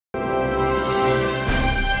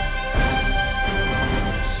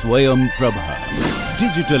Swayam Prabha.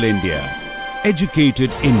 Digital India.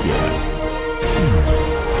 Educated India.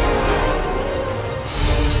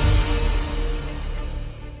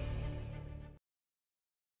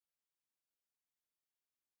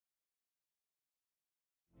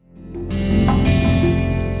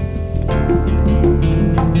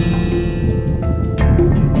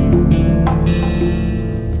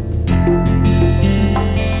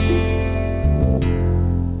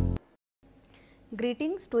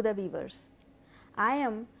 Greetings to the viewers. I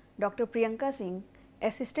am Dr. Priyanka Singh,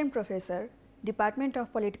 Assistant Professor, Department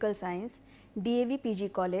of Political Science, DAV PG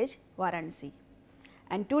College, Varanasi.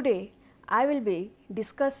 And today I will be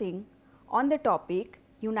discussing on the topic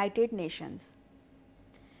United Nations.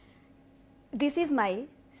 This is my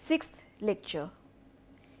 6th lecture.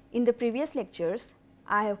 In the previous lectures,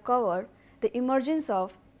 I have covered the emergence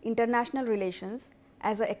of international relations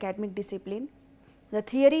as an academic discipline, the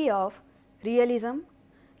theory of realism,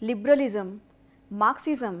 liberalism,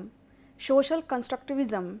 Marxism, social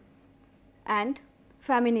constructivism and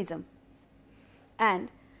feminism. And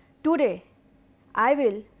today I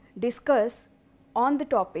will discuss on the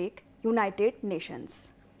topic United Nations.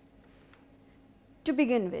 To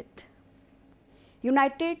begin with,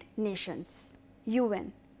 United Nations,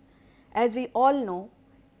 UN, as we all know,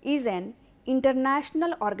 is an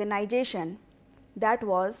international organization that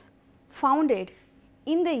was founded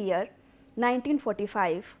in the year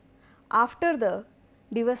 1945 after the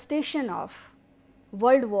devastation of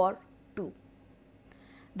World War II.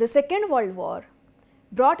 The Second World War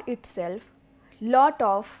brought itself lot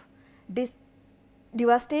of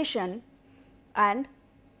devastation, and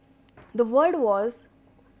the world was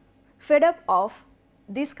fed up of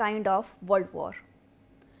this kind of world war.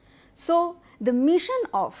 So, the mission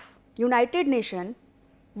of United Nations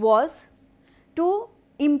was to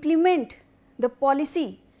implement the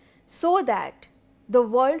policy so that the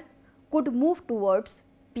world could move towards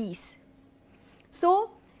peace.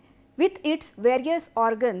 So, with its various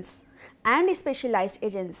organs and specialized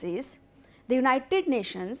agencies, the United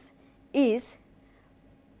Nations is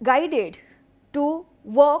guided to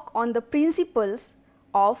work on the principles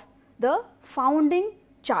of the founding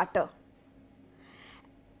charter.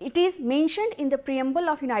 It is mentioned in the preamble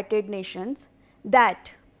of United Nations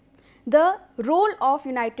that the role of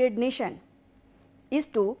United Nations is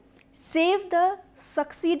to save the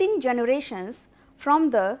succeeding generations from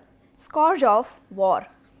the scourge of war,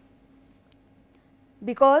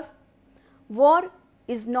 because war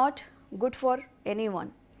is not good for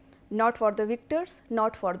anyone, not for the victors,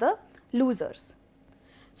 not for the losers.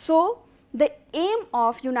 So, the aim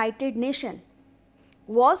of United Nations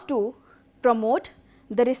was to promote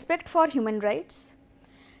the respect for human rights,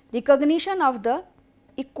 recognition of the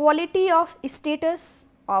equality of status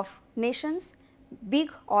of nations,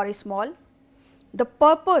 big or small. The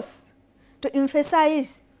purpose to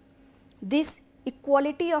emphasize this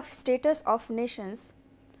equality of status of nations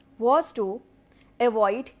was to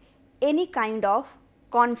avoid any kind of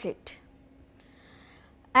conflict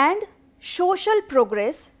and social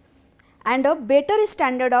progress and a better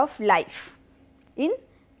standard of life in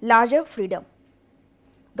larger freedom.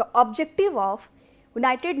 The objective of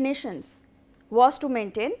United Nations was to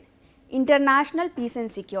maintain international peace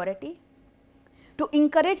and security, to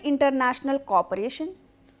encourage international cooperation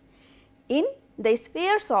in the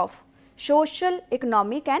spheres of social,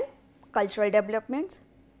 economic and cultural developments,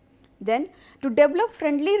 then to develop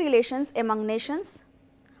friendly relations among nations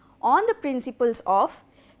on the principles of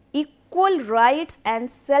equal rights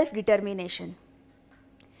and self-determination,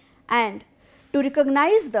 and to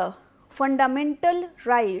recognize the fundamental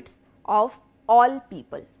rights of all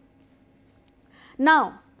people.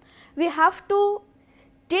 Now, we have to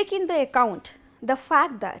take into account the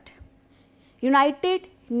fact that United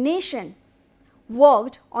Nations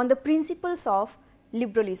worked on the principles of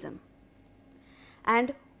liberalism.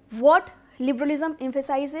 And what liberalism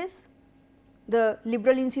emphasizes? The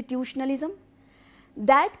liberal institutionalism,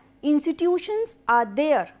 that institutions are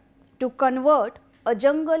there to convert a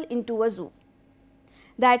jungle into a zoo.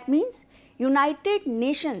 That means United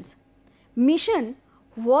Nations mission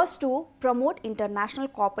was to promote international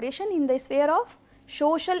cooperation in the sphere of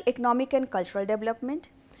social, economic and cultural development,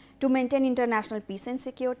 to maintain international peace and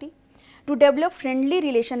security, to develop friendly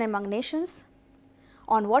relation among nations.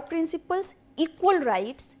 On what principles? Equal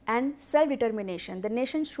rights and self-determination. The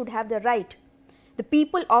nation should have the right, the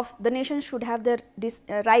people of the nation should have the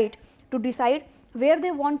right to decide where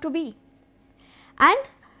they want to be, and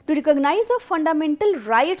to recognize the fundamental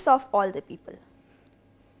rights of all the people.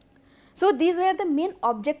 So, these were the main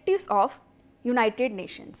objectives of United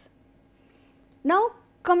Nations. Now,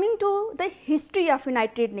 coming to the history of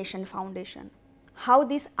United Nations Foundation, how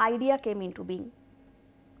this idea came into being.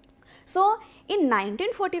 So, in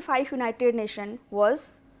 1945 United Nations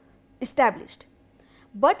was established,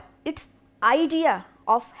 but its idea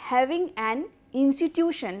of having an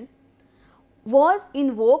institution was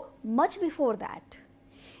in vogue much before that.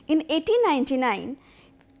 In 1899,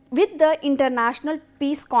 with the International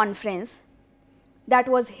Peace Conference that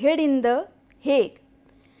was held in The Hague,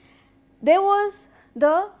 there was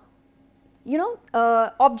the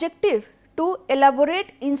objective to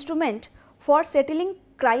elaborate instrument for settling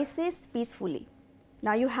crisis peacefully.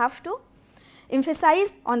 Now, you have to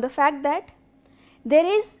emphasize on the fact that there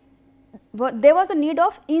was a need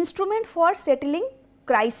of instrument for settling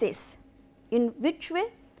crisis. In which way?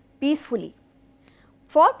 Peacefully,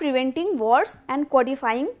 for preventing wars and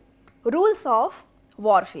codifying rules of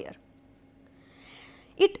warfare.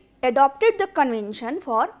 It adopted the Convention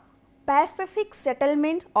for Pacific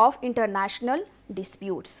Settlement of International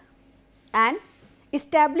Disputes and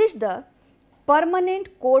established the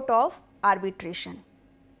Permanent Court of Arbitration,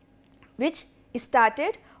 which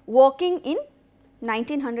started working in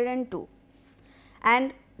 1902,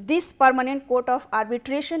 and this Permanent Court of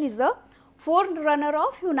Arbitration is the forerunner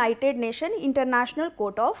of United Nations International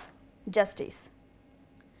Court of Justice.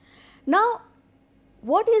 Now,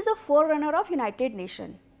 what is the forerunner of United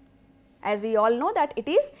Nations? As we all know that it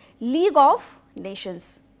is League of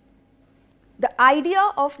Nations. The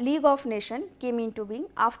idea of League of Nations came into being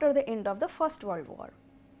after the end of the First World War,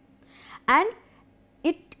 and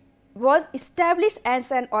it was established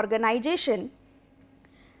as an organization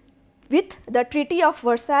with the Treaty of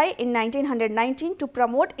Versailles in 1919 to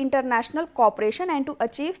promote international cooperation and to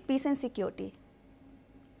achieve peace and security.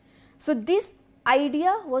 So, this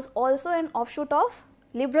idea was also an offshoot of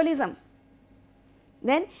liberalism.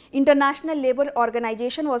 Then International Labour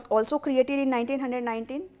Organization was also created in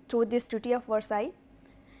 1919 through this Treaty of Versailles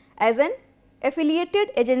as an affiliated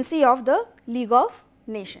agency of the League of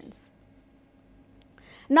Nations.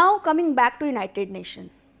 Now, coming back to United Nations.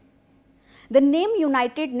 The name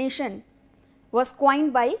United Nations was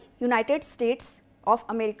coined by United States of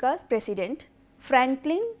America's President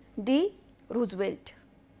Franklin D. Roosevelt.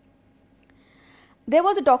 There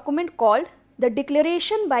was a document called the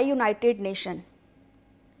Declaration by United Nations,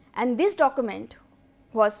 and this document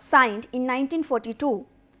was signed in 1942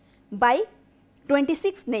 by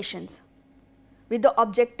 26 nations with the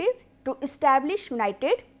objective to establish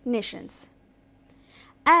United Nations,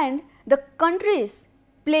 and the countries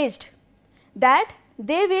pledged that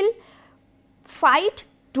they will fight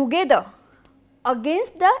together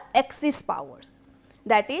against the Axis powers,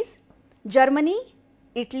 that is Germany,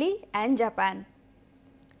 Italy and Japan,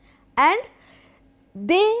 and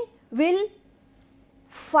they will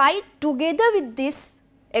fight together with this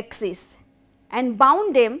Axis and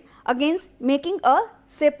bound them against making a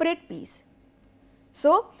separate peace.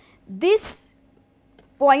 So, this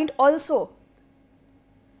point also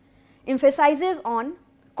emphasizes on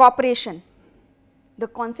cooperation, the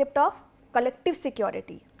concept of collective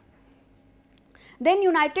security. Then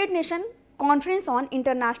United Nations Conference on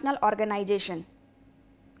International Organization,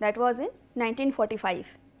 that was in 1945.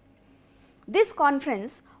 This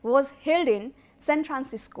conference was held in San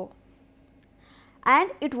Francisco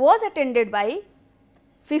and it was attended by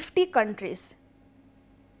 50 countries,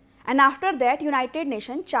 and after that United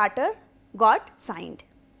Nations Charter got signed,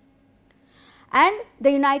 and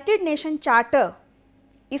the United Nations Charter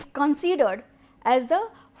is considered as the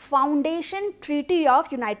foundation treaty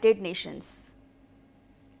of United Nations.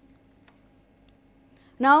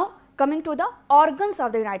 Now, coming to the organs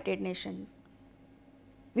of the United Nations,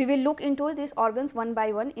 we will look into these organs one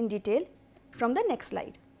by one in detail from the next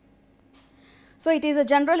slide. So, it is a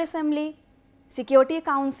General Assembly, Security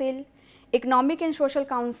Council, Economic and Social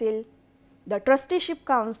Council, the Trusteeship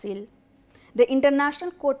Council, the International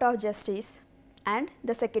Court of Justice and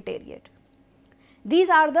the Secretariat. These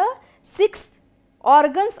are the 6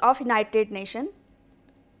 organs of United Nations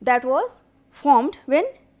that was formed when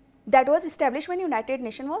established when United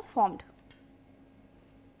Nations was formed.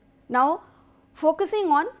 Now, focusing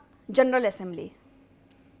on General Assembly.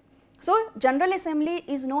 So, General Assembly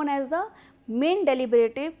is known as the main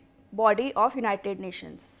deliberative body of United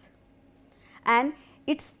Nations, and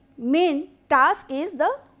its main task is the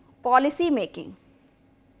policy making.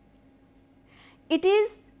 It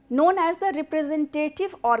is known as the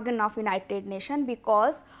representative organ of United Nations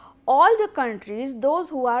because all the countries, those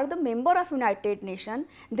who are the member of United Nations,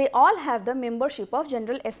 they all have the membership of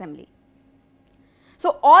General Assembly.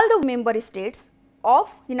 So, all the member states of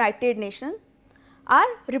United Nations are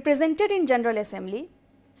represented in General Assembly,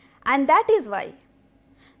 and that is why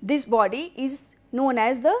this body is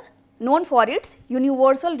known for its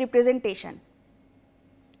universal representation.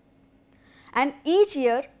 and each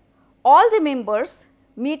year all the members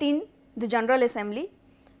meet in the General Assembly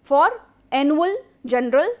for annual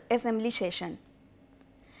General Assembly session,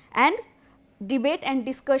 and debate and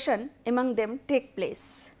discussion among them take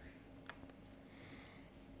place.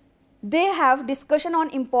 They have discussion on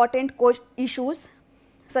important issues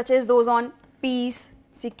such as those on peace,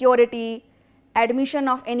 security, admission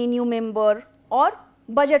of any new member or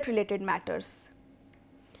budget related matters.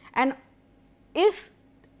 And if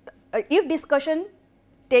discussion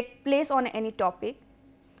take place on any topic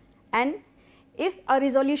and if a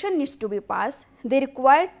resolution needs to be passed, they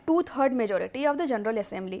require 2/3 majority of the General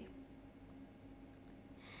Assembly.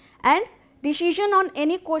 And decision on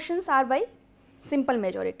any questions are by simple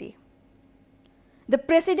majority. The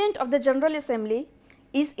President of the General Assembly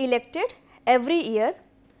is elected every year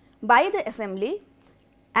by the Assembly,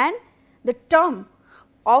 and the term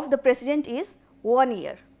of the President is 1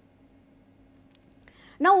 year.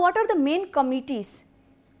 Now, what are the main committees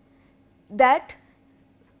that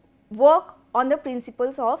work on the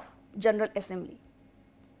principles of General Assembly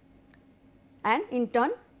and in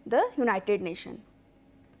turn the United Nations?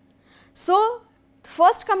 So, the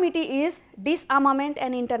first committee is Disarmament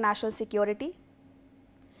and International Security.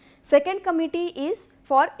 Second committee is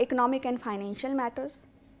for Economic and Financial Matters.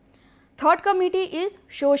 Third committee is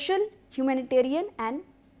Social, Humanitarian and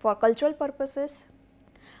for Cultural Purposes.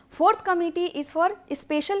 Fourth committee is for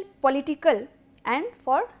Spatial, Political and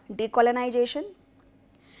for Decolonization.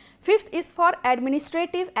 Fifth is for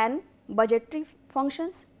Administrative and Budgetary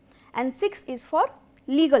Functions, and sixth is for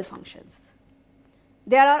Legal Functions.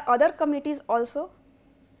 There are other committees also.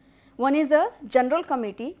 One is the General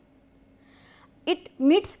Committee. It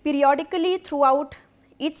meets periodically throughout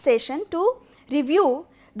each session to review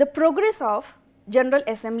the progress of General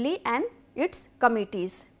Assembly and its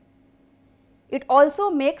committees. It also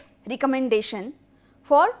makes recommendation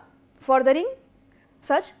for furthering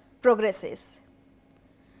such progresses.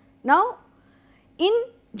 Now, in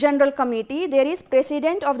General Committee there is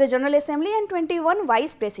President of the General Assembly and 21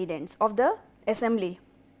 Vice Presidents of the Assembly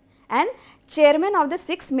and Chairman of the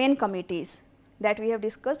 6 main committees that we have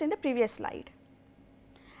discussed in the previous slide.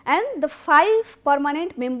 And the 5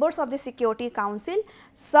 permanent members of the Security Council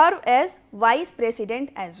serve as Vice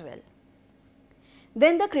President as well.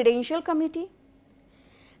 Then the Credential Committee.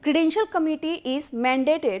 Credential Committee is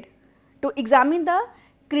mandated to examine the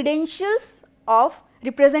credentials of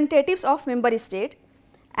representatives of member state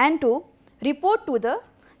and to report to the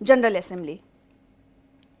General Assembly.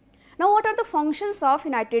 Now, what are the functions of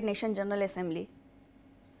United Nations General Assembly?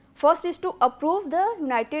 First is to approve the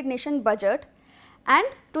United Nations budget and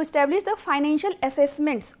to establish the financial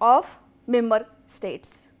assessments of member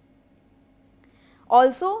states.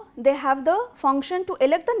 Also, they have the function to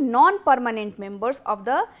elect the non-permanent members of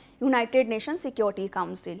the United Nations Security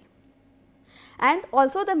Council and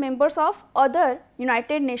also the members of other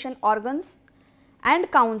United Nations organs and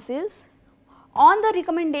councils on the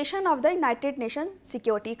recommendation of the United Nations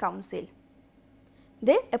Security Council.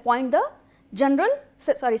 They appoint the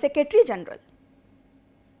Secretary General.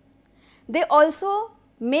 They also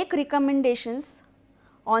make recommendations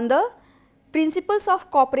on the principles of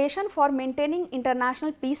cooperation for maintaining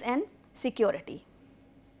international peace and security,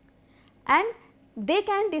 and they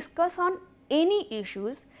can discuss on any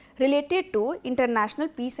issues related to international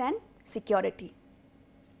peace and security.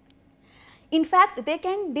 In fact, they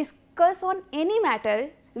can discuss on any matter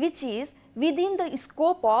which is within the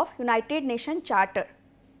scope of United Nations Charter,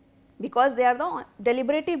 because they are the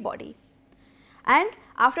deliberative body, and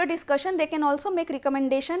after discussion they can also make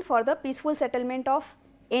recommendation for the peaceful settlement of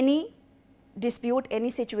any dispute, any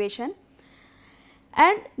situation,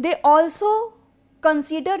 and they also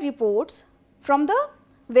consider reports from the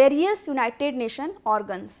various United Nations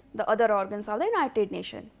organs, the other organs of the United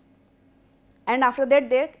Nations, and after that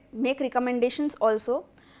they make recommendations also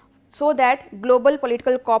so that global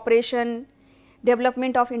political cooperation,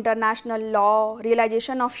 development of international law,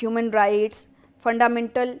 realization of human rights,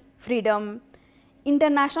 fundamental freedom,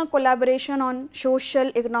 international collaboration on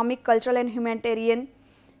social, economic, cultural and humanitarian,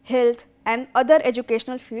 health and other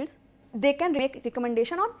educational fields, they can make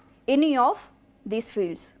recommendation on any of these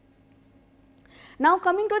fields. Now,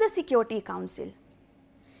 coming to the Security Council.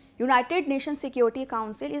 United Nations Security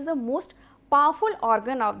Council is the most powerful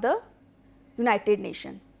organ of the United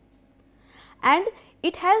Nations, and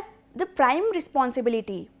it has the prime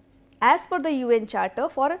responsibility as per the UN Charter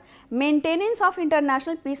for maintenance of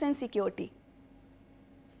international peace and security.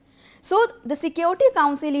 So, the Security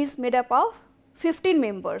Council is made up of 15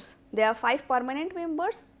 members. There are 5 permanent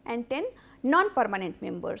members and 10 non-permanent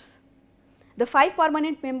members. The 5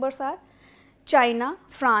 permanent members are China,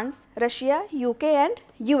 France, Russia, UK and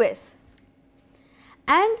US.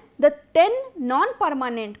 and the 10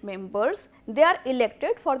 non-permanent members, they are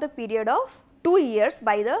elected for the period of 2 years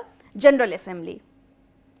by the General Assembly,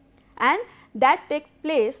 and that takes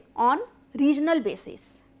place on regional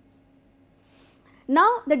basis.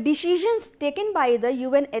 Now, the decisions taken by the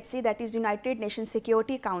UNHC, that is United Nations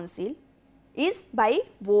Security Council, is by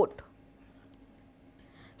vote.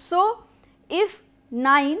 So, if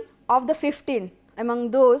 9 of the 15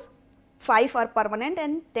 among those 5 are permanent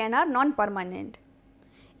and 10 are non-permanent,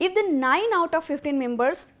 if the 9 out of 15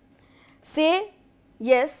 members say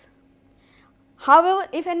yes, however,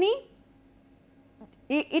 if any,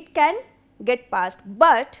 it can get passed,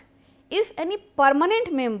 but if any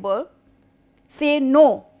permanent member say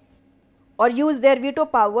no or use their veto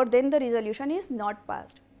power, then the resolution is not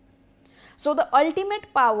passed. So, the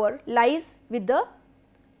ultimate power lies with the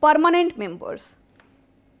permanent members.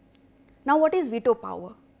 Now, what is veto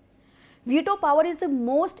power? Veto power is the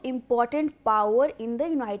most important power in the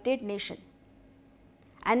United Nations,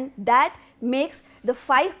 and that makes the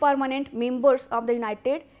 5 permanent members of the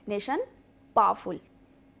United Nations powerful,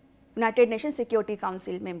 United Nations Security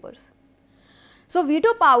Council members. So,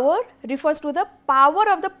 veto power refers to the power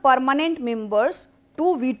of the permanent members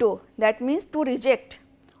to veto, that means to reject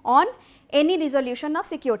on any resolution of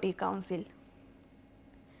Security Council.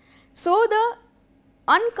 So, the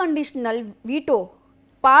unconditional veto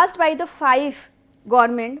passed by the 5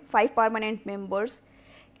 permanent members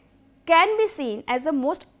can be seen as the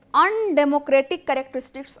most undemocratic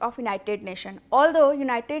characteristics of United Nations. Although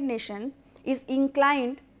United Nations is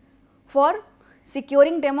inclined for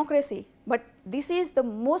securing democracy, but this is the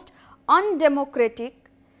most undemocratic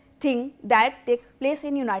thing that takes place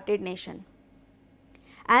in United Nations.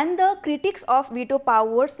 And the critics of veto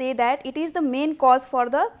power say that it is the main cause for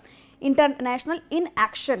the international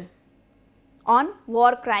inaction on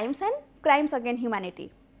war crimes and crimes against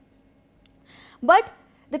humanity. But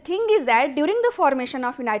the thing is that during the formation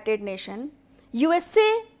of United Nations,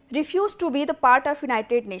 USA refused to be the part of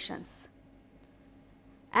United Nations,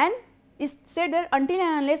 and it said that until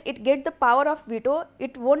and unless it gets the power of veto,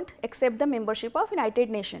 it won't accept the membership of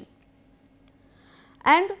United Nations.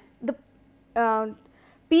 And the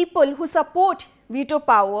people who support veto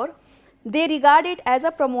power, they regard it as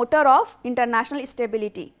a promoter of international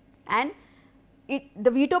stability, and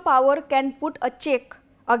the veto power can put a check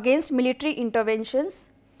against military interventions,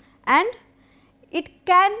 and it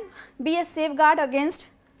can be a safeguard against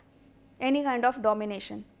any kind of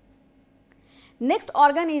domination. Next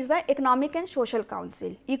organ is the Economic and Social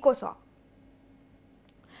Council, ECOSOC.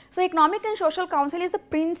 So, Economic and Social Council is the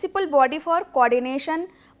principal body for coordination,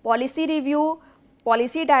 policy review,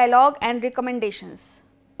 policy dialogue and recommendations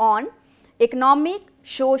on economic,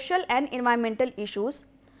 social and environmental issues,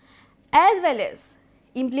 as well as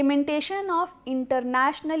implementation of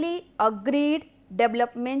internationally agreed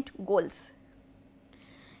development goals.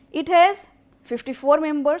 It has 54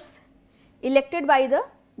 members elected by the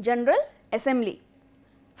General Assembly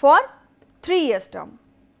for 3 years term.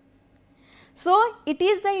 So, it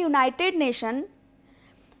is the United Nations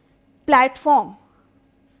platform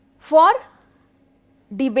for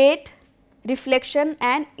debate, reflection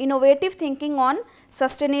and innovative thinking on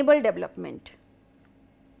sustainable development.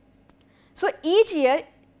 So, each year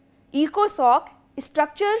ECOSOC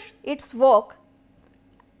structures its work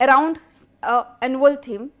around an annual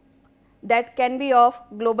theme that can be of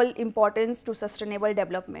global importance to sustainable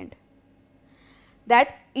development,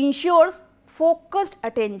 that ensures focused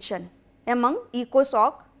attention among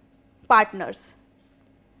ECOSOC partners.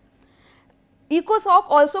 ECOSOC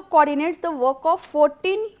also coordinates the work of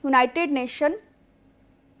 14 United Nations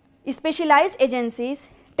specialized agencies,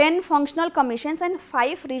 10 functional commissions and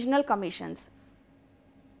 5 regional commissions,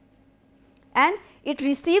 and it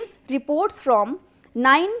receives reports from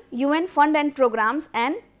 9 UN fund and programs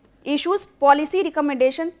and issues policy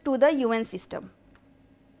recommendations to the UN system.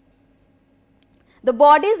 The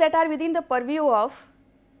bodies that are within the purview of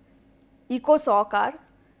ECOSOC are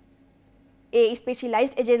A.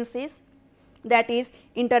 Specialized agencies, that is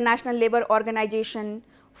International Labour Organization,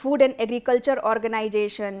 Food and Agriculture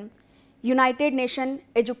Organization, United Nations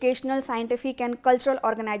Educational, Scientific and Cultural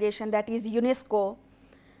Organization, that is UNESCO,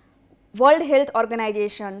 World Health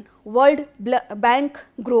Organization, World Bank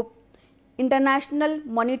Group, International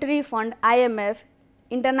Monetary Fund IMF,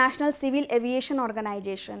 International Civil Aviation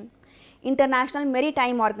Organization, International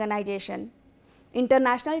Maritime Organization,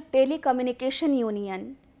 International Telecommunication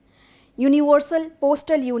Union, Universal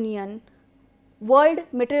Postal Union, World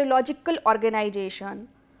Meteorological Organization,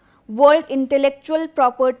 World Intellectual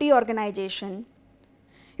Property Organization,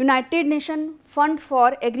 United Nations Fund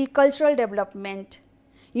for Agricultural Development,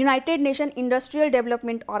 United Nations Industrial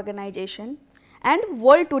Development Organization, and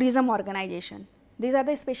World Tourism Organization. These are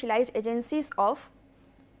the specialized agencies of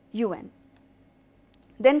UN.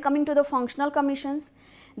 Then coming to the functional commissions,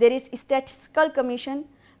 there is Statistical Commission,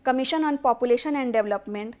 Commission on Population and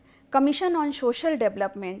Development, Commission on Social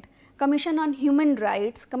Development, Commission on Human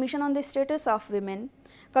Rights, Commission on the Status of Women,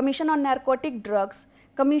 Commission on Narcotic Drugs,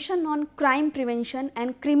 Commission on Crime Prevention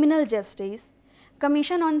and Criminal Justice,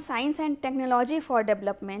 Commission on Science and Technology for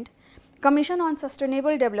Development, Commission on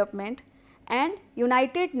Sustainable Development, and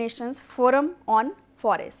United Nations Forum on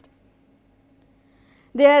Forest.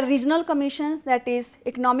 There are regional commissions, that is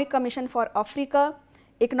Economic Commission for Africa,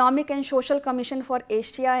 Economic and Social Commission for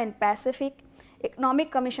Asia and Pacific,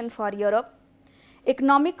 Economic Commission for Europe,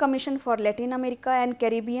 Economic Commission for Latin America and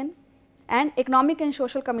Caribbean, and Economic and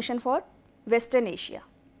Social Commission for Western Asia.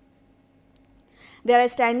 There are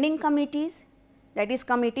standing committees, that is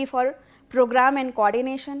Committee for Program and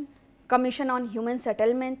Coordination, Commission on Human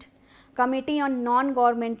Settlement, Committee on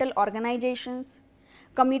Non-Governmental Organizations,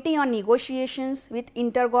 Committee on Negotiations with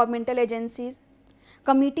Intergovernmental Agencies,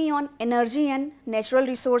 Committee on Energy and Natural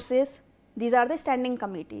Resources. These are the standing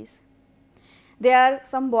committees. There are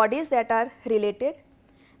some bodies that are related,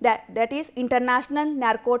 that is International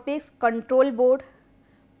Narcotics Control Board,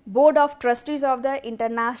 Board of Trustees of the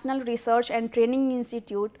International Research and Training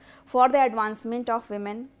Institute for the Advancement of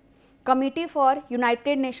Women, Committee for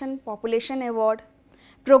United Nations Population Award,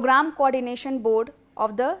 Program Coordination Board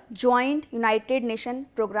of the Joint United Nations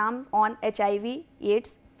Program on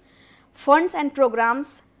HIV/AIDS, funds and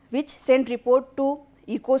programs which send report to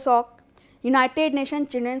ECOSOC, United Nations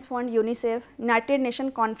Children's Fund UNICEF, United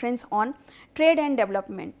Nations Conference on Trade and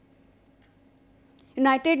Development,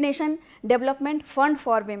 United Nations Development Fund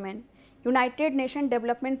for Women, United Nations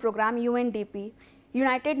Development Program UNDP,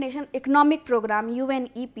 United Nations Economic Program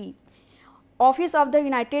UNEP, Office of the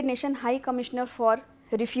United Nations High Commissioner for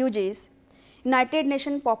Refugees, United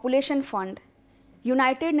Nations Population Fund,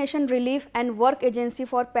 United Nations Relief and Work Agency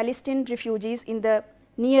for Palestinian Refugees in the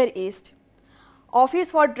Near East,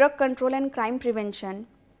 Office for Drug Control and Crime Prevention,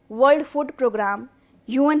 World Food Programme,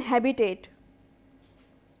 UN Habitat.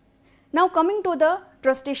 Now coming to the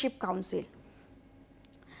Trusteeship Council.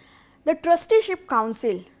 The Trusteeship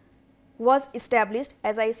Council was established,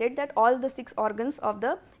 as I said, that all the 6 organs of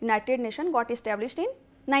the United Nations got established in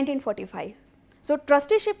 1945. So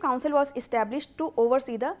Trusteeship Council was established to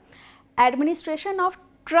oversee the administration of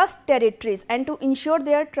trust territories and to ensure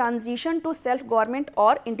their transition to self-government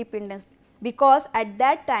or independence, because at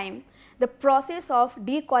that time the process of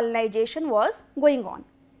decolonization was going on.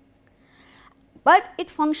 But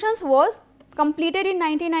its functions was completed in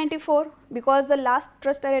 1994 because the last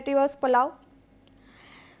trust territory was Palau.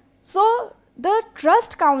 So the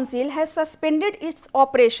Trust Council has suspended its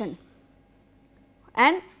operation,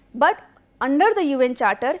 but under the UN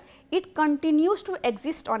Charter it continues to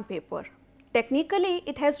exist on paper. Technically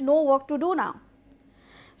it has no work to do now.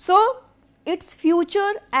 So its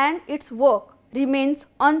future and its work remains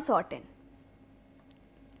uncertain.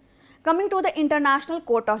 Coming to the International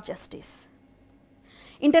Court of Justice.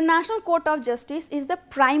 International Court of Justice is the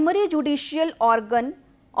primary judicial organ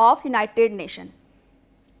of United Nations,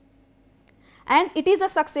 and it is the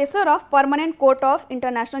successor of Permanent Court of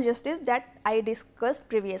International Justice that I discussed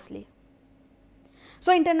previously.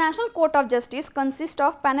 So International Court of Justice consists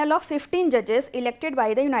of panel of 15 judges elected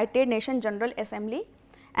by the United Nations General Assembly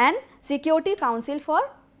and Security Council for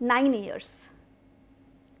 9 years.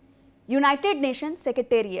 United Nations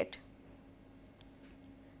Secretariat,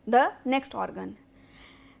 the next organ.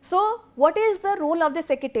 So what is the role of the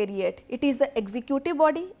Secretariat? It is the executive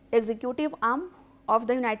body, executive arm of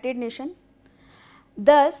the United Nations.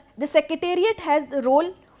 Thus, the Secretariat has the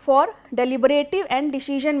role for deliberative and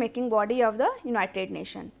decision making body of the United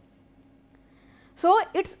Nations. So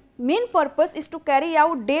its main purpose is to carry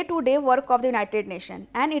out day-to-day work of the United Nations,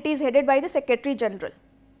 and it is headed by the Secretary General,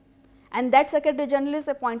 and that Secretary General is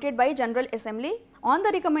appointed by General Assembly on the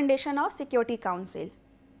recommendation of Security Council.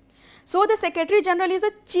 So the Secretary General is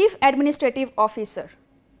the Chief Administrative Officer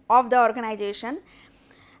of the organization,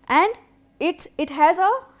 and it has a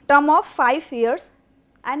term of 5 years,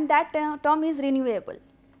 and that term is renewable.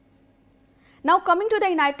 Now coming to the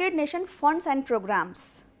United Nations funds and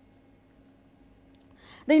programs.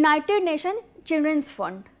 The United Nations Children's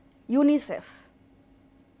Fund, UNICEF.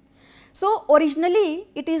 So originally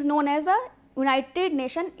it is known as the United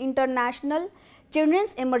Nations International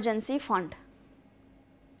Children's Emergency Fund,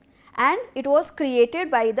 and it was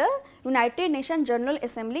created by the United Nations General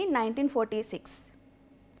Assembly in 1946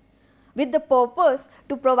 with the purpose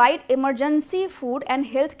to provide emergency food and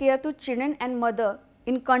health care to children and mothers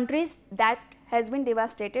in countries that has been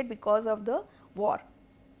devastated because of the war.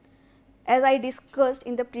 as I discussed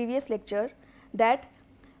in the previous lecture, that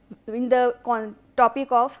in the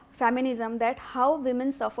topic of feminism, that how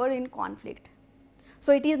women suffer in conflict.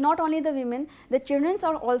 So, it is not only the women, the children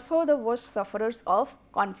are also the worst sufferers of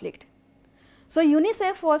conflict. So,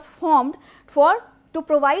 UNICEF was formed to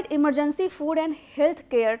provide emergency food and health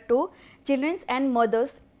care to children and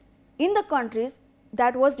mothers in the countries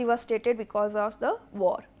that was devastated because of the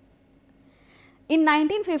war. In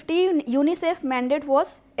 1950, UNICEF mandate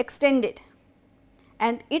was extended,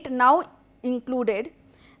 and it now included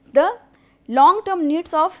the long term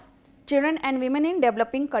needs of children and women in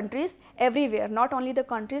developing countries everywhere, not only the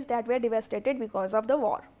countries that were devastated because of the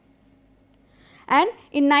war. And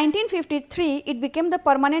in 1953, it became the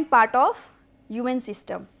permanent part of UN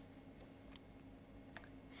system.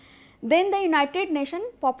 Then the United Nations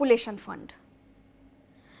Population Fund.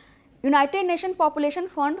 United Nations Population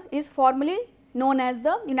Fund is formally known as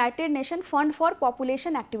the United Nations Fund for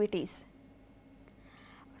Population Activities.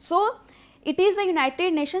 So, it is the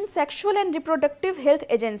United Nations Sexual and Reproductive Health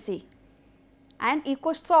Agency, and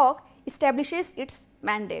ECOSOC establishes its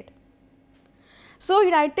mandate. So,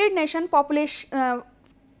 United Nations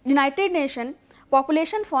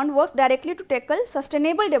Population Fund works directly to tackle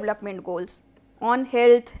sustainable development goals on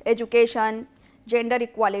health, education, gender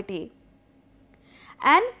equality.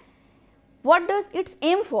 And what does it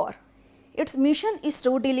aim for? Its mission is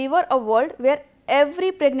to deliver a world where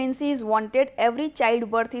every pregnancy is wanted, every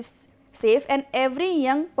childbirth is safe, and every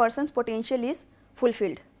young person's potential is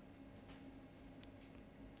fulfilled.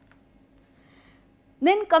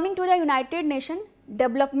 Then coming to the United Nations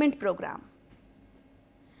Development Program.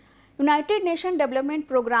 United Nations Development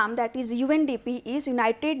Program, that is UNDP, is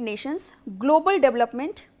United Nations Global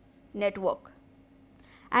Development Network,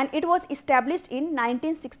 and it was established in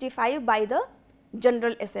 1965 by the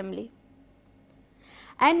General Assembly.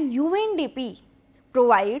 And UNDP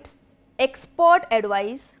provides expert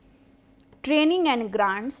advice, training and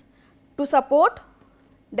grants to support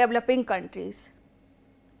developing countries,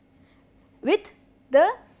 with the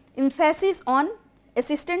emphasis on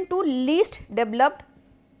assistance to least developed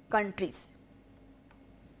countries.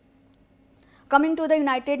 Coming to the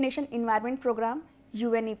United Nations Environment Program,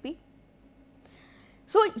 UNEP.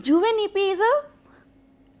 So, UNEP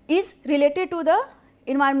is related to the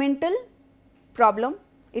environmental problem.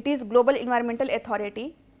 It is Global Environmental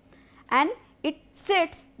Authority, and it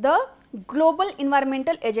sets the global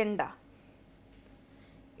environmental agenda.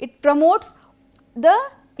 It promotes the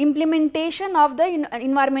implementation of the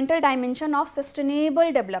environmental dimension of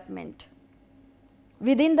sustainable development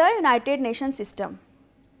within the United Nations system.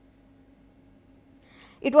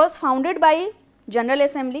 It was founded by General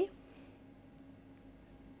Assembly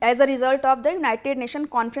as a result of the United Nations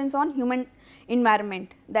Conference on Human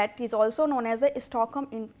Environment, that is also known as the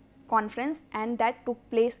Stockholm Conference, and that took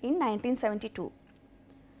place in 1972.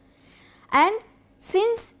 And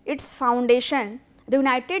since its foundation, the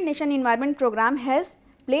United Nations Environment Program has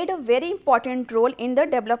played a very important role in the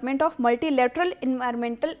development of multilateral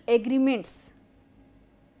environmental agreements,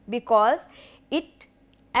 because it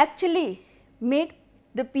actually made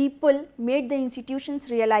the people, made the institutions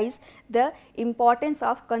realize the importance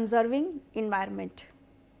of conserving environment.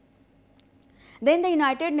 Then the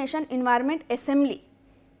United Nations Environment Assembly.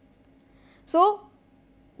 So,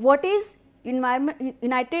 what is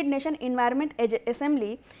United Nations Environment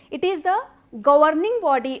Assembly? It is the governing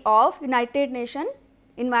body of United Nations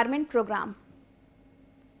Environment Program,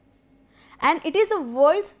 and it is the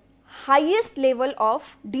world's highest level of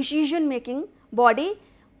decision making body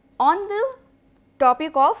on the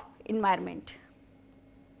topic of environment,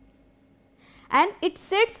 and it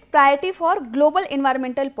sets priority for global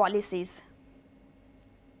environmental policies.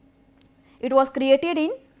 It was created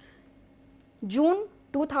in June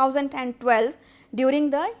 2012 during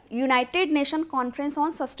the United Nations Conference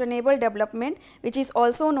on Sustainable Development, which is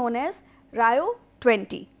also known as Rio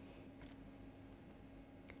 20.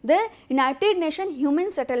 The United Nations Human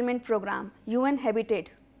Settlement Program, UN Habitat.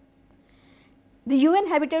 The UN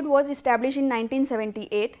Habitat was established in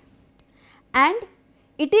 1978, and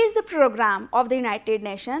it is the program of the United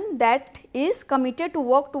Nations that is committed to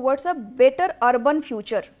work towards a better urban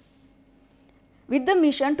future, with the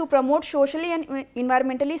mission to promote socially and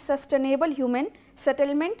environmentally sustainable human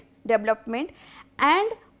settlement development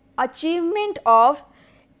and achievement of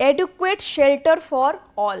adequate shelter for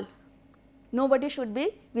all. Nobody should be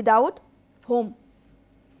without home.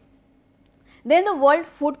 Then the World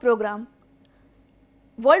Food Program.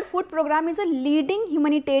 World Food Program is a leading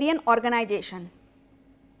humanitarian organization,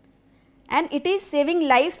 and it is saving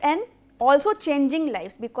lives and also changing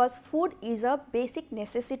lives, because food is a basic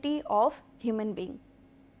necessity of human being.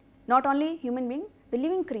 Not only human being, the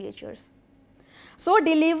living creatures. So,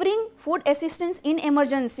 delivering food assistance in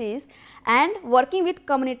emergencies and working with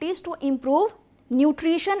communities to improve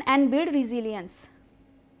nutrition and build resilience.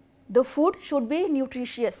 The food should be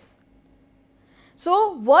nutritious.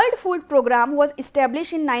 So, World Food Programme was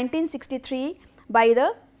established in 1963 by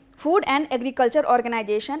the Food and Agriculture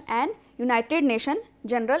Organization and United Nations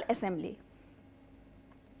General Assembly.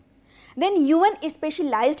 Then UN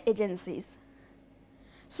specialized agencies.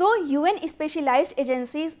 So, UN specialized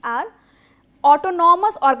agencies are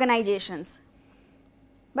autonomous organizations,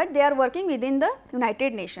 but they are working within the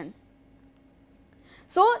United Nations.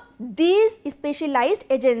 So, these specialized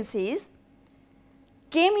agencies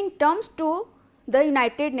came in terms to the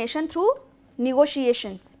United Nations through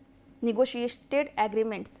negotiations, negotiated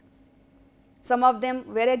agreements. Some of them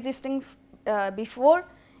were existing before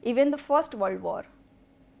even the First World War.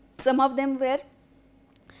 Some of them were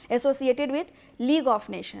associated with League of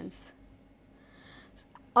Nations.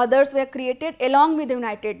 Others were created along with the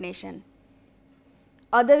United Nations.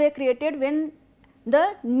 Others were created when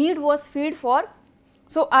the need was filled for.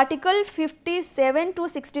 So, Article 57 to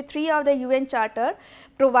 63 of the UN Charter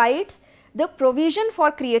provides the provision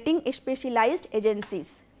for creating specialized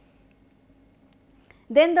agencies.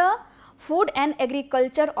 Then the Food and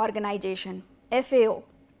Agriculture Organization, FAO.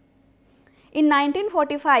 In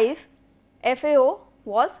 1945, FAO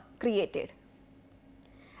was created,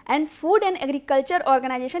 and Food and Agriculture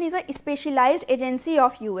Organization is a specialized agency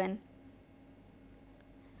of UN.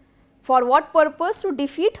 For what purpose? To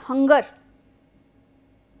defeat hunger.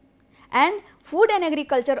 And Food and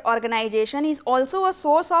Agriculture Organization is also a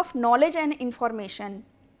source of knowledge and information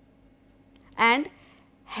and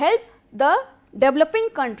help the developing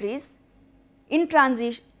countries in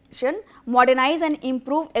transition modernize and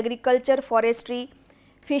improve agriculture, forestry,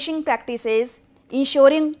 fishing practices,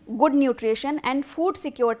 ensuring good nutrition and food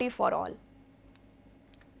security for all.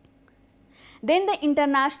 Then the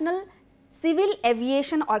International Civil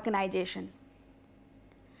Aviation Organization.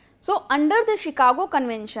 So, under the Chicago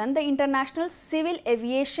Convention, the International Civil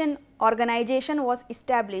Aviation Organization was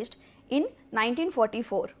established in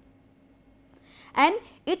 1944, and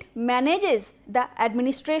it manages the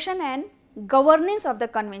administration and governance of the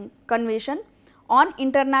convention on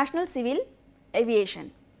international civil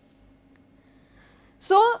aviation.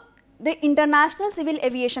 So, the International Civil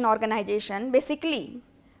Aviation Organization basically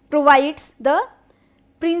provides the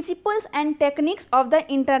principles and techniques of the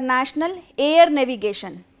international air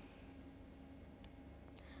navigation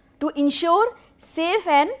to ensure safe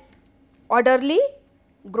and orderly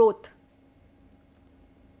growth.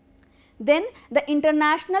 Then the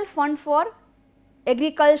International Fund for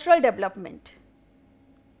Agricultural Development.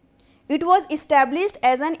 It was established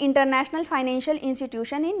as an international financial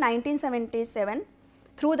institution in 1977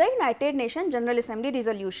 through the United Nations General Assembly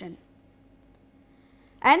resolution,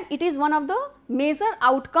 and it is one of the major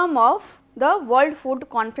outcome of the World Food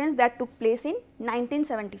Conference that took place in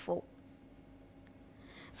 1974.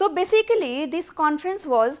 So, basically this conference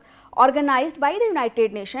was organized by the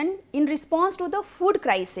United Nations in response to the food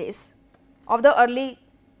crisis of the early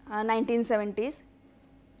 1970s,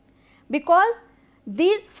 because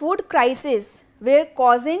these food crises were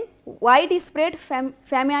causing widespread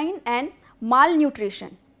famine and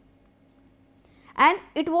malnutrition, and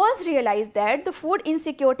it was realized that the food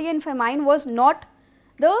insecurity and famine was not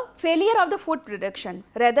the failure of the food production,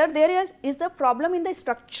 rather there is the problem in the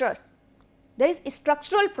structure. There is a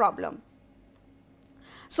structural problem.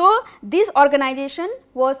 So, this organization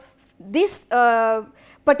was, this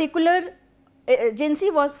particular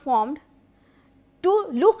agency was formed to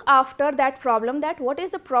look after that problem, that what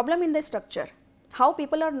is the problem in the structure, how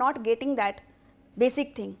people are not getting that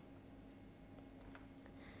basic thing.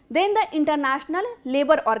 Then the International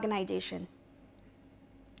Labour Organization.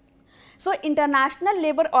 So, International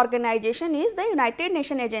Labour Organization is the United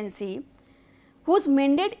Nations agency whose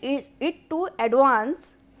mandate is it to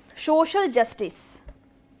advance social justice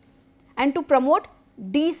and to promote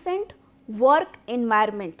decent work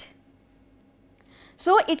environment.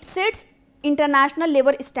 So, it sets international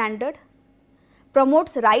labour standard,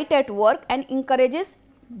 promotes right at work and encourages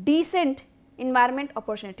decent environment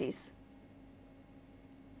opportunities,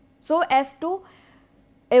 so as to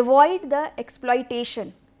avoid the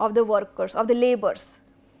exploitation of the workers, of the labourers.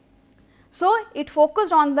 So, it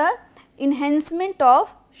focused on the enhancement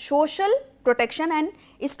of social protection and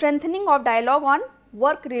strengthening of dialogue on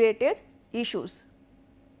work related issues.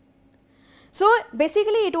 So,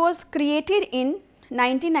 basically it was created in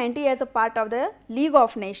 1990 as a part of the League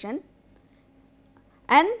of Nations,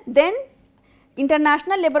 and then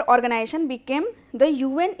International Labour Organization became the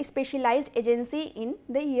UN specialized agency in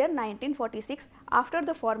the year 1946 after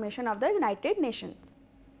the formation of the United Nations.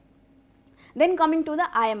 Then coming to the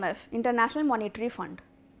IMF, International Monetary Fund.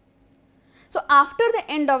 So, after the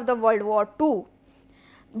end of the World War II,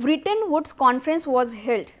 Bretton Woods Conference was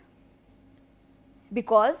held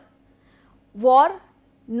because war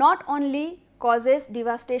not only causes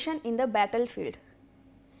devastation in the battlefield,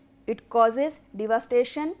 it causes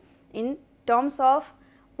devastation in terms of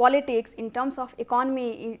politics, in terms of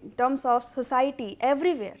economy, in terms of society,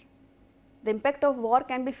 everywhere. The impact of war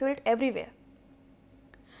can be felt everywhere.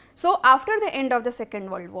 So, after the end of the Second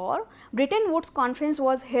World War, Bretton Woods Conference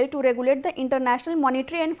was held to regulate the international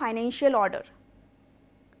monetary and financial order.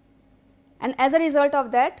 And as a result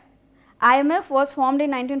of that, IMF was formed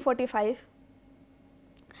in 1945,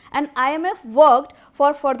 and IMF worked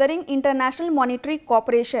for furthering international monetary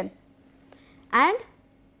cooperation and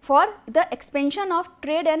for the expansion of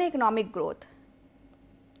trade and economic growth.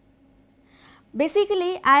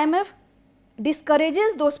 Basically, IMF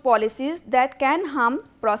discourages those policies that can harm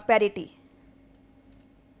prosperity.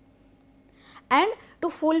 And to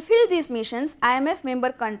fulfill these missions, IMF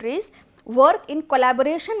member countries work in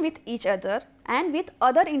collaboration with each other and with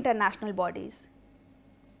other international bodies.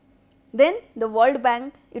 Then the World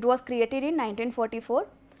Bank, it was created in 1944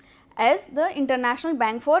 as the International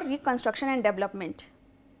Bank for Reconstruction and Development.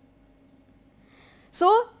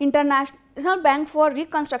 So, International Bank for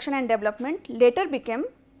Reconstruction and Development later became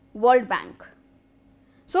World Bank.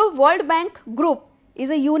 So, World Bank Group is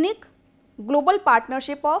a unique global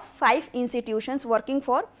partnership of 5 institutions working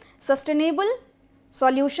for sustainable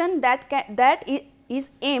solution that is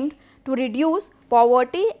aimed to reduce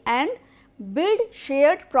poverty and build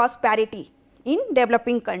shared prosperity in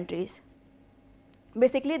developing countries.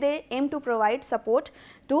 Basically, they aim to provide support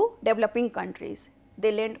to developing countries.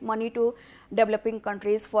 They lend money to developing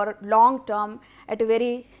countries for long term at a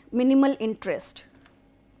very minimal interest.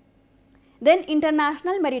 Then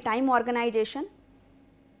International Maritime Organization.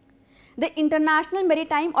 The International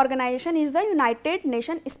Maritime Organization is the United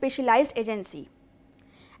Nations specialized agency,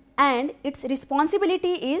 and its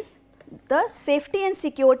responsibility is the safety and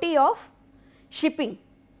security of shipping,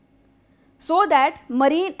 so that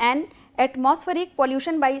marine and atmospheric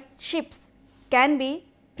pollution by ships can be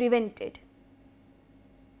prevented.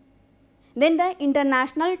 Then the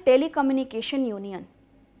International Telecommunication Union.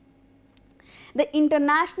 The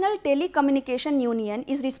International Telecommunication Union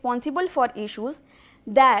is responsible for issues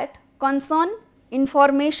that concern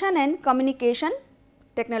information and communication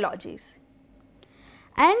technologies.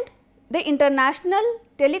 And the International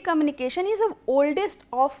Telecommunication is the oldest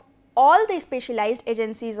of all the specialized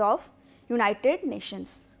agencies of United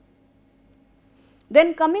Nations.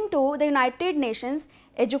 Then coming to the United Nations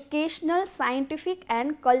Educational, Scientific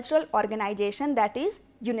and Cultural Organization, that is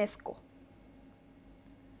UNESCO.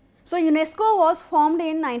 So, UNESCO was formed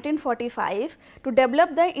in 1945 to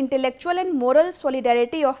develop the intellectual and moral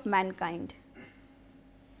solidarity of mankind.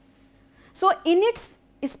 So, in its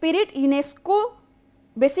spirit, UNESCO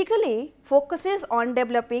basically focuses on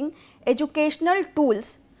developing educational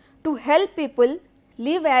tools to help people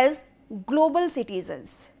live as global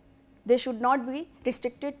citizens. They should not be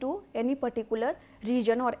restricted to any particular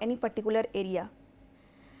region or any particular area,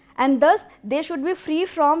 and thus they should be free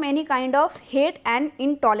from any kind of hate and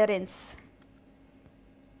intolerance.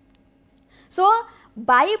 So,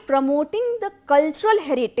 by promoting the cultural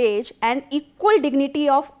heritage and equal dignity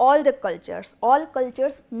of all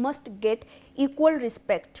cultures must get equal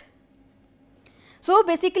respect. So,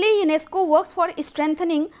 basically UNESCO works for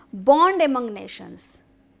strengthening bond among nations.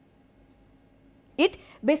 It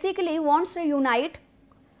basically wants to unite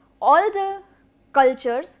all the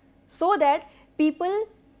cultures so that people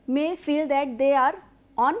may feel that they are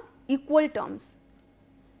on equal terms.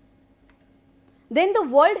 Then the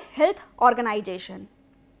World Health Organization.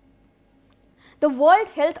 The World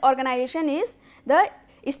Health Organization is the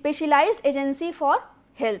specialized agency for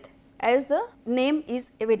health, as the name is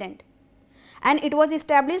evident, and it was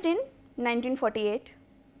established in 1948.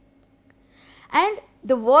 And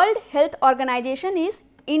the World Health Organization is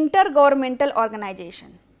intergovernmental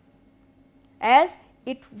organization, as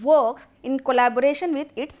it works in collaboration with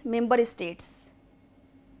its member states.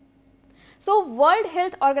 So, World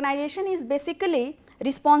Health Organization is basically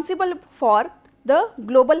responsible for the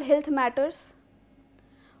global health matters,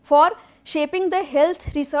 for shaping the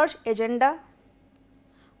health research agenda,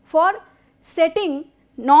 for setting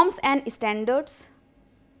norms and standards,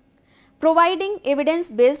 providing evidence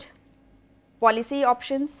based policy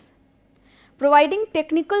options, providing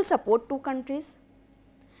technical support to countries,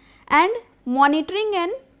 and monitoring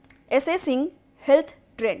and assessing health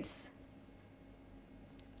trends.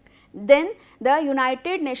 Then the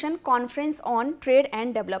United Nations Conference on Trade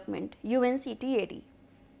and Development, UNCTAD.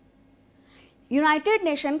 United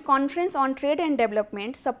Nations Conference on Trade and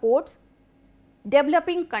Development supports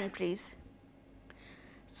developing countries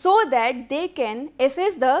so that they can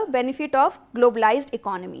assess the benefit of globalized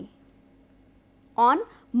economy on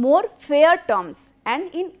more fair terms and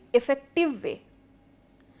in effective way.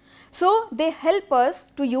 So, they help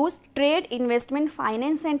us to use trade, investment,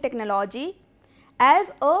 finance and technology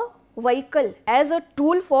as a vehicle, as a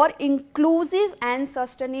tool for inclusive and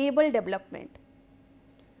sustainable development.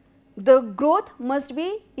 The growth must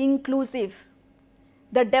be inclusive.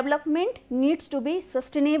 The development needs to be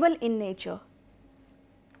sustainable in nature.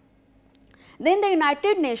 Then the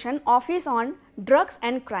United Nations Office on Drugs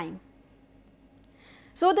and Crime.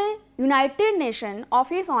 So, the United Nations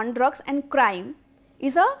Office on Drugs and Crime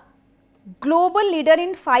is a global leader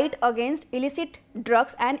in fight against illicit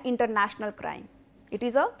drugs and international crime. It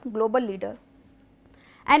is a global leader,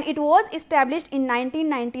 and it was established in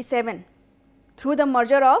 1997 through the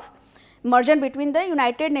merger between the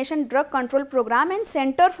United Nations Drug Control Program and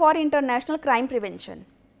Center for International Crime Prevention.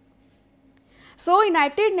 So,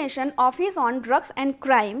 United Nations Office on Drugs and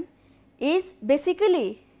Crime is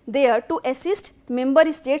basically there to assist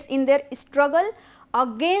member states in their struggle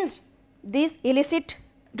against these illicit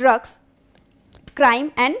drugs,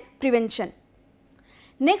 crime and prevention.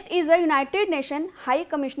 Next is the United Nations High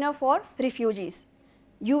Commissioner for Refugees,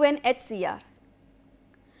 UNHCR.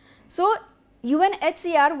 So,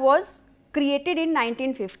 UNHCR was created in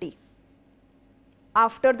 1950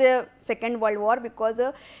 after the Second World War, because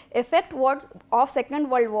the effect of Second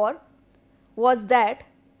World War was that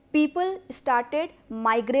people started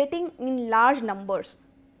migrating in large numbers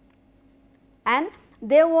and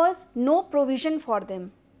there was no provision for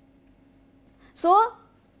them. So,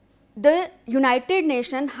 the United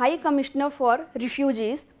Nations High Commissioner for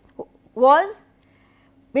Refugees was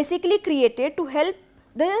basically created to help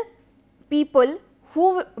the people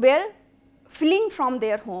who were fleeing from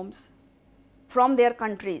their homes, from their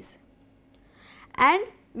countries. And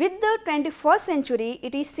with the 21st century,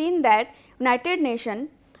 it is seen that United Nations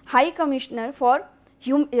High Commissioner for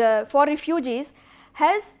Refugees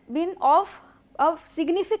has been of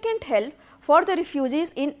significant help for the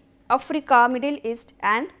refugees in Africa, Middle East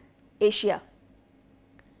and Asia.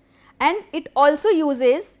 And it also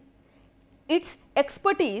uses its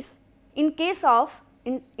expertise in case of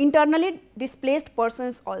internally displaced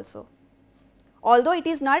persons also, although it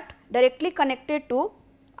is not directly connected to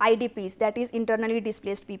IDPs, that is internally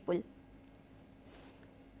displaced people.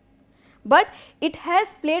 But it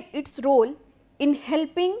has played its role in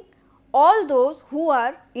helping all those who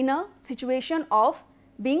are in a situation of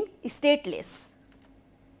being stateless.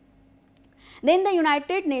 Then the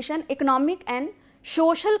United Nations Economic and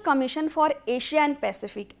Social Commission for Asia and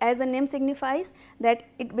Pacific, as the name signifies that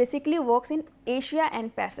it basically works in Asia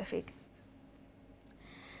and Pacific.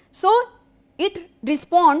 So, it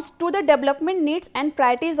responds to the development needs and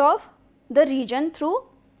priorities of the region through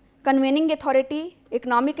convening authority,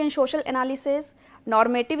 economic and social analysis,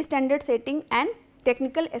 normative standard setting and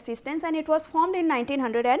technical assistance, and it was formed in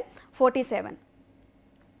 1947.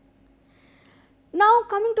 Now,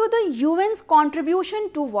 coming to the UN's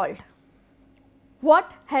contribution to world.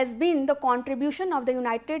 What has been the contribution of the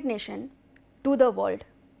United Nations to the world?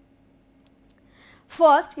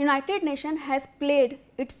 First, United Nations has played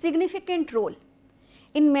its significant role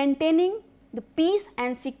in maintaining the peace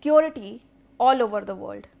and security all over the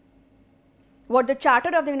world. What the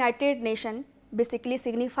Charter of the United Nations basically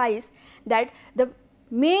signifies that the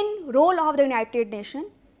main role of the United Nations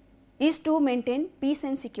is to maintain peace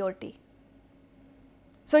and security.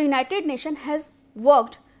 So, United Nations has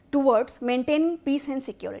worked towards maintaining peace and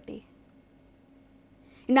security.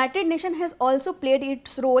 United Nations has also played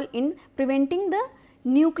its role in preventing the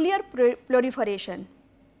nuclear proliferation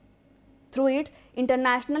through its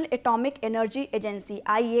International Atomic Energy Agency,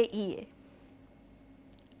 IAEA.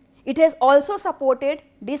 It has also supported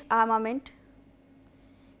disarmament.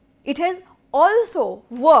 It has also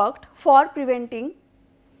worked for preventing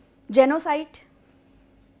genocide.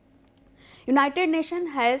 United Nations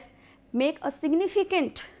has made a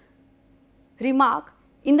significant remark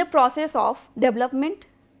in the process of development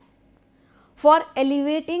for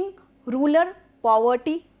elevating rural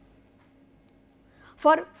poverty,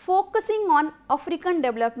 for focusing on African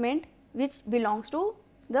development, which belongs to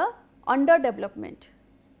the underdevelopment.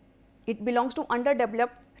 It belongs to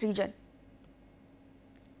underdeveloped region.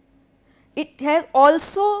 It has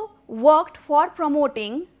also worked for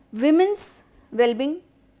promoting women's well-being,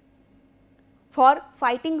 for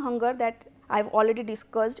fighting hunger that I have already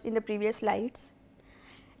discussed in the previous slides,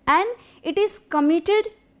 and it is committed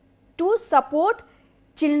to support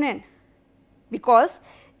children, because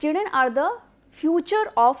children are the future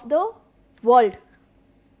of the world.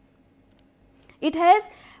 It has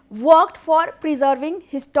worked for preserving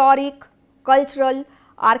historic, cultural,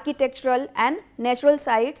 architectural and natural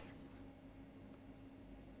sites,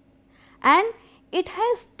 and it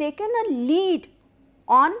has taken a lead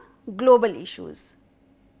on global issues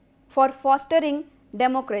for fostering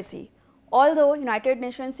democracy. Although United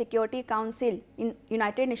Nations Security Council, in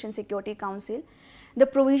United Nations Security Council, the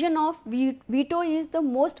provision of veto is the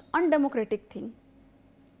most undemocratic thing,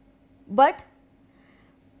 but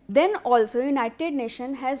then also United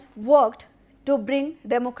Nations has worked to bring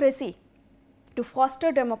democracy, to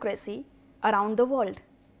foster democracy around the world.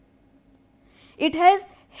 It has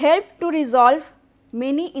helped to resolve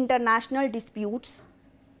many international disputes.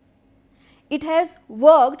 It has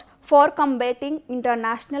worked for combating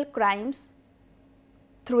international crimes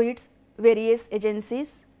through its various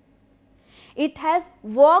agencies. It has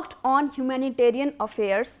worked on humanitarian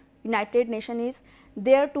affairs. United Nations is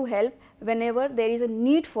there to help whenever there is a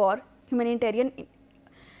need for humanitarian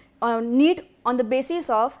need on the basis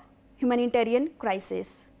of humanitarian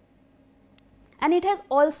crisis. And it has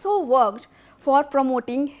also worked for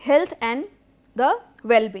promoting health and the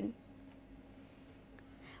well-being.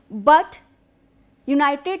 But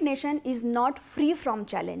United Nations is not free from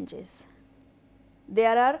challenges.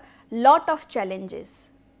 There are lot of challenges.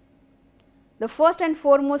 The first and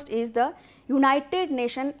foremost is the United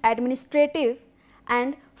Nations administrative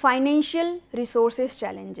and financial resources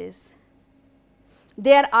challenges.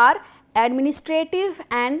 There are administrative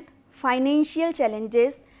and financial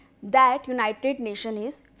challenges that United Nations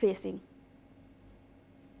is facing.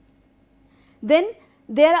 Then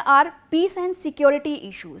there are peace and security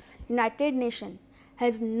issues. United Nations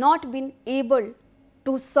has not been able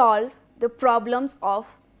to solve the problems of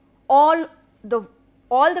all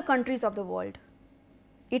the countries of the world.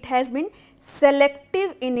 It has been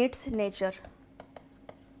selective in its nature,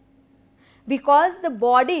 because the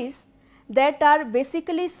bodies that are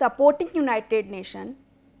basically supporting United Nations,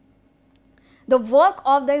 the work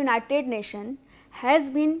of the United Nations has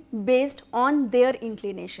been based on their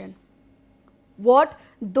inclination. What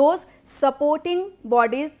those supporting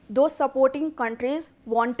bodies, those supporting countries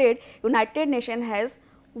wanted, United Nations has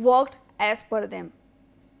worked as per them,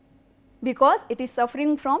 because it is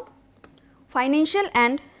suffering from financial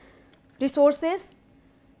and resources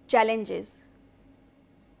challenges.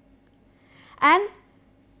 And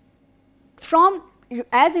from,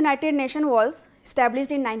 as United Nations was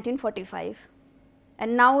established in 1945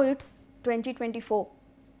 and now it is 2024.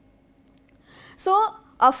 So,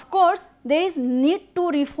 of course, there is need to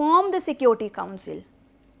reform the Security Council,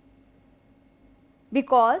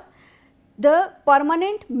 because the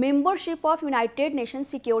permanent membership of United Nations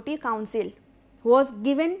Security Council was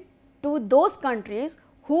given to those countries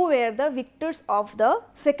who were the victors of the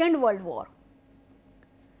Second World War.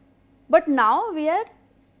 But now we are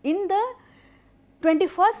in the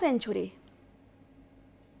 21st century.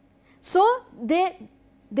 So, there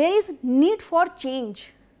is need for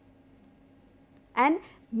change, and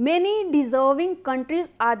many deserving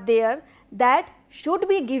countries are there that should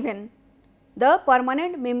be given the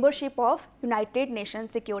permanent membership of United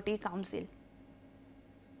Nations Security Council.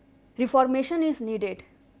 Reformation is needed,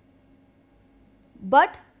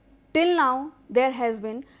 but till now there has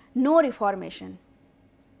been no reformation.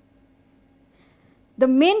 The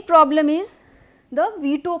main problem is the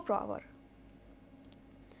veto power,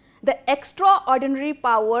 the extraordinary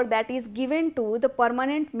power that is given to the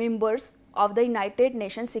permanent members of the United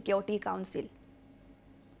Nations Security Council.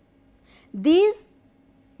 These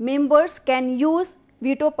members can use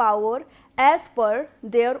veto power as per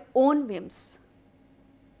their own whims.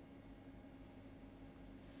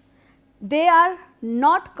 They are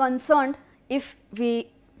not concerned, if we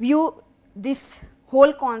view this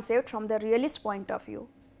whole concept from the realist point of view.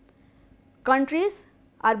 Countries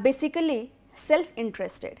are basically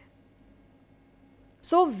self-interested.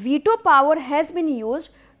 So, veto power has been used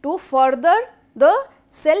to further the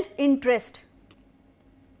self-interest.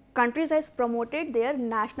 Countries has promoted their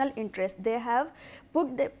national interest. They have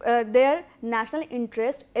put their national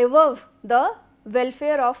interest above the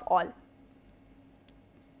welfare of all.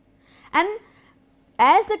 And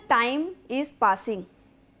as the time is passing,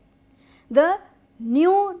 the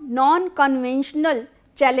new non-conventional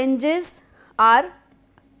challenges are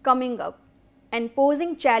coming up and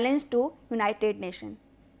posing challenge to United Nations.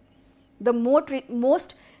 The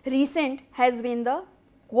most recent has been the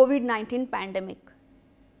COVID-19 pandemic.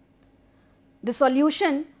 The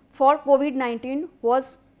solution for COVID-19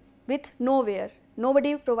 was with nowhere.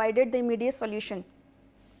 Nobody provided the immediate solution.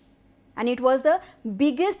 and it was the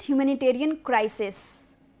biggest humanitarian crisis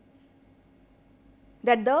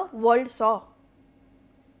that the world saw.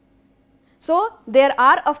 So, there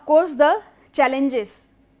are of course the challenges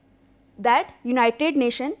that United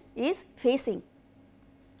Nations is facing.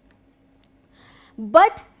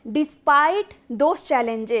 But despite those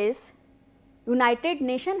challenges, United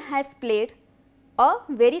Nations has played a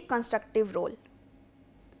very constructive role.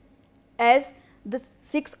 As the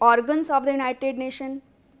 6 organs of the United Nations,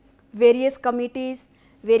 various committees,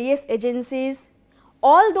 various agencies,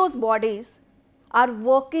 all those bodies are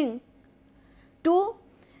working to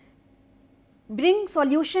bring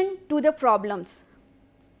solution to the problems.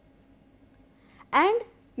 And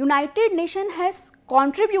United Nations has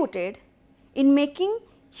contributed in making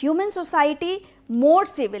human society more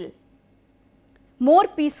civil, more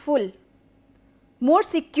peaceful, more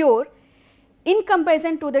secure in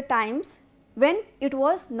comparison to the times when it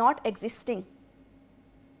was not existing.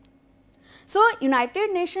 So,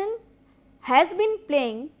 United Nations has been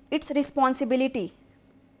playing its responsibility,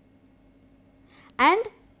 and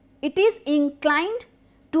it is inclined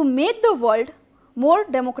to make the world more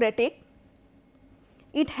democratic.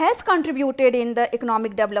 It has contributed in the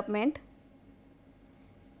economic development.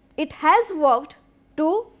 It has worked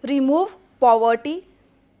to remove poverty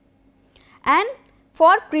and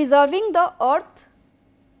for preserving the earth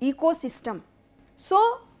ecosystem.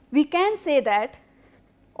 So, we can say that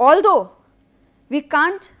although we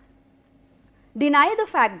can't deny the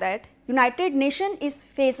fact that United Nations is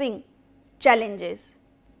facing challenges,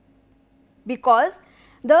 because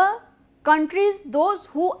the countries, those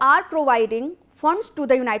who are providing funds to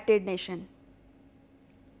the United Nations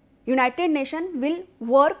will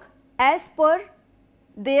work as per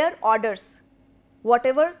their orders,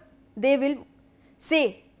 whatever they will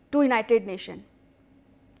say to United Nations.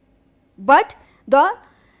 But the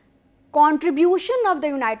contribution of the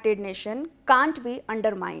United Nations can't be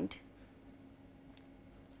undermined,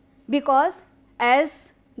 because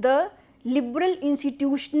as the liberal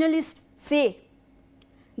institutionalists say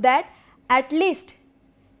that at least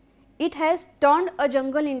it has turned a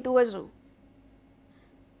jungle into a zoo.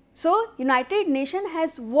 So, United Nations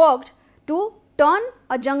has worked to turn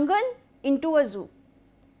a jungle into a zoo.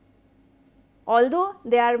 Although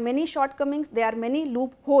there are many shortcomings, there are many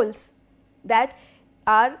loopholes that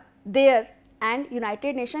are there, and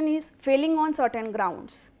United Nations is failing on certain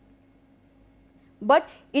grounds. But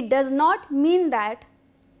it does not mean that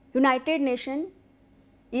United Nations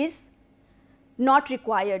is not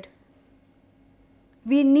required.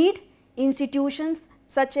 We need institutions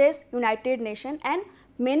such as United Nations, and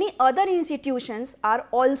many other institutions are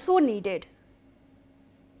also needed,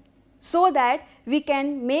 so that we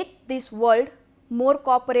can make this world more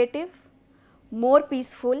cooperative, more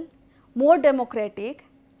peaceful, more democratic,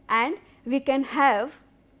 and we can have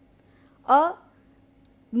a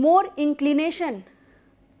more inclination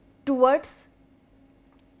towards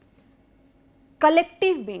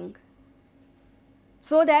collective being,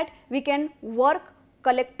 so that we can work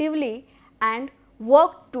collectively and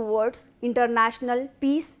work towards international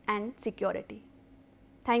peace and security.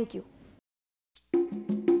 Thank you.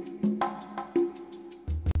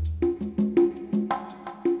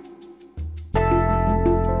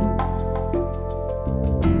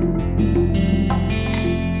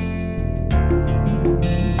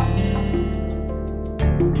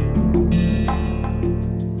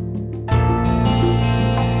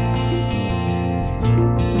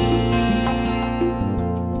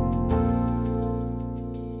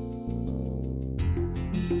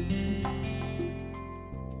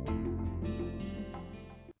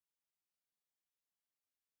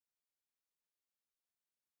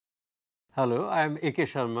 Hello, I am A.K.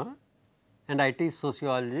 Sharma and I teach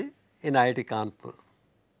sociology in IIT Kanpur.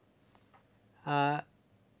 I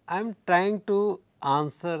am trying to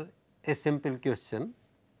answer a simple question: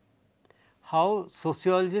 how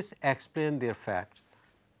sociologists explain their facts.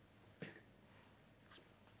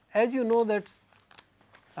 As you know that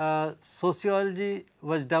sociology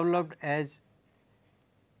was developed as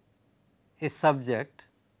a subject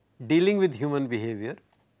dealing with human behavior,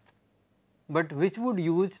 but which would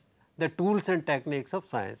use the tools and techniques of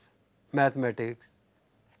science, mathematics,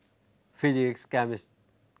 physics,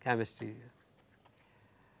 chemistry.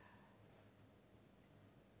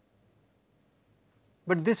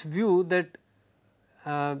 But this view that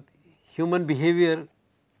human behavior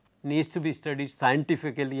needs to be studied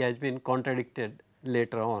scientifically has been contradicted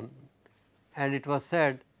later on, and it was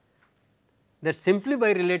said that simply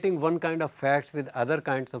by relating one kind of facts with other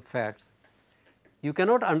kinds of facts, you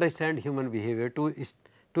cannot understand human behavior.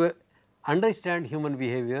 To understand human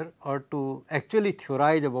behavior or to actually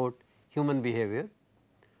theorize about human behavior,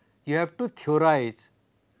 you have to theorize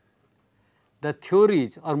the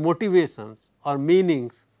theories or motivations or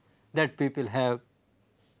meanings that people have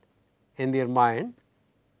in their mind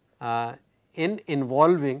in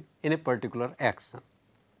involving in a particular action.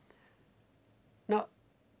 Now,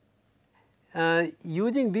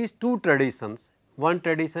 using these two traditions, one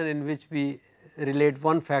tradition in which we relate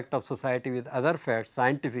one fact of society with other facts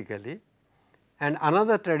scientifically, and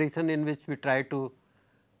another tradition in which we try to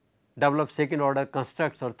develop second order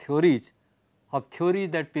constructs or theories of theories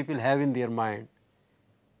that people have in their mind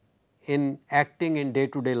in acting in day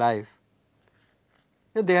to day life.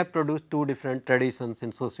 They have produced two different traditions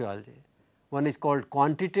in sociology. One is called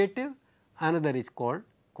quantitative, another is called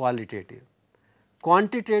qualitative.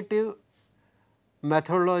 Quantitative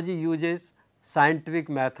methodology uses scientific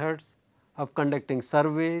methods of conducting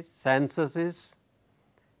surveys, censuses,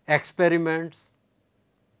 experiments,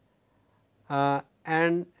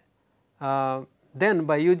 and then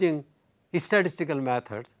by using statistical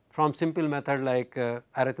methods, from simple method like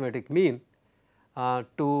arithmetic mean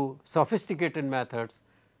to sophisticated methods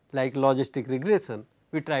like logistic regression,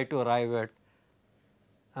 we try to arrive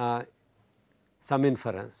at some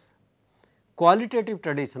inference. Qualitative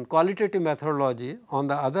tradition, qualitative methodology on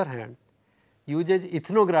the other hand uses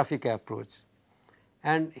ethnographic approach,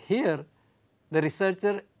 and here the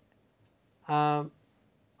researcher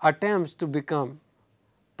attempts to become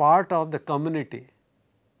part of the community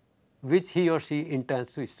which he or she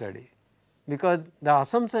intends to study, because the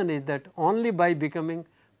assumption is that only by becoming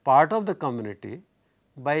part of the community,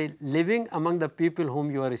 by living among the people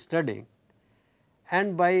whom you are studying,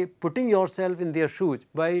 and by putting yourself in their shoes,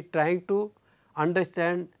 by trying to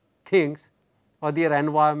understand things or their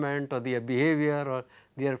environment or their behavior or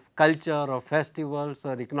their culture or festivals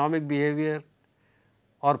or economic behavior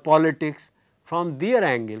or politics from their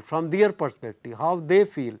angle, from their perspective, how they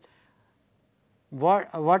feel,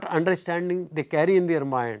 what understanding they carry in their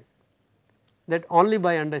mind, that only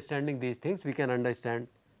by understanding these things we can understand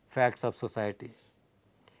facts of society.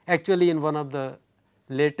 Actually, in one of the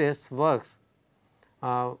latest works,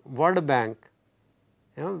 World Bank,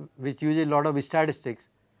 which uses a lot of statistics,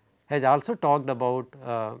 has also talked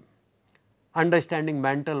about understanding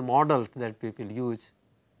mental models that people use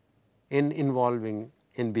in involving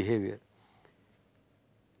in behavior.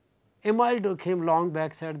 Emile Durkheim long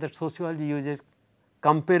back said that sociology uses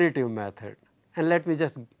comparative method, and let me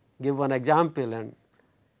just give one example and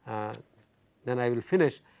then I will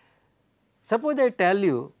finish. Suppose I tell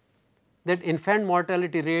you that infant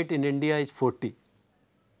mortality rate in India is 40.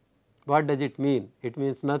 What does it mean? It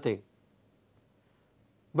means nothing.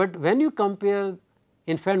 But when you compare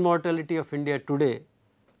infant mortality of India today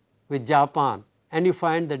with Japan, and you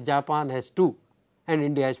find that Japan has 2 and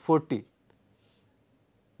India has 40,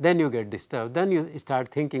 then you get disturbed. Then you start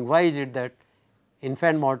thinking, why is it that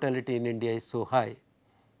infant mortality in India is so high?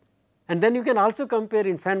 And then you can also compare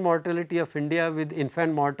infant mortality of India with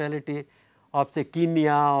infant mortality of say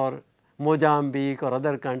Kenya or Mozambique or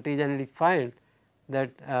other countries, and you find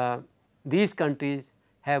that these countries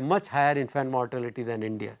have much higher infant mortality than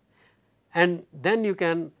India. And then you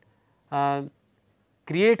can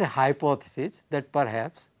create a hypothesis that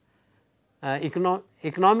perhaps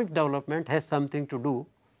economic development has something to do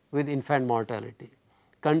with infant mortality.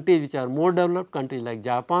 Countries which are more developed, countries like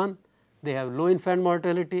Japan, they have low infant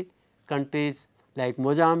mortality. Countries like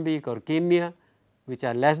Mozambique or Kenya, which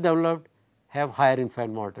are less developed, have higher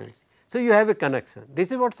infant mortality. So, you have a connection.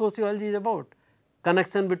 This is what sociology is about,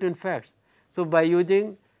 connection between facts. So, by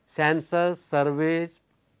using census, surveys,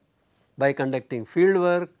 by conducting field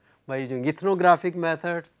work, by using ethnographic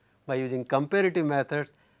methods, by using comparative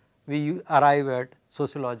methods, we arrive at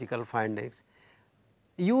sociological findings.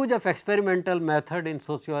 Use of experimental method in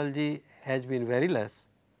sociology has been very less,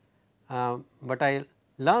 but I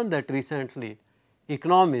learned that recently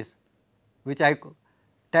economists, which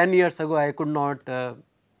 10 years ago I could not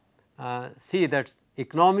see that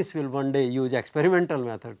economists will one day use experimental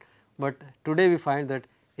method, but today we find that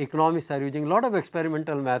economists are using a lot of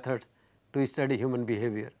experimental methods to study human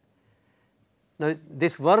behavior. Now,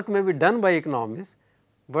 this work may be done by economists,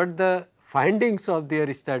 but the findings of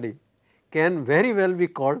their study can very well be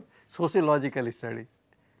called sociological studies.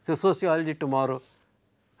 So, sociology tomorrow,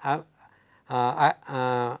 I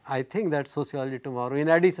think that sociology tomorrow, in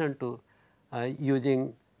addition to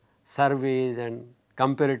using surveys and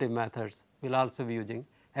comparative methods, will also be using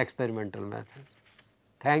experimental methods.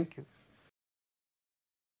 Thank you.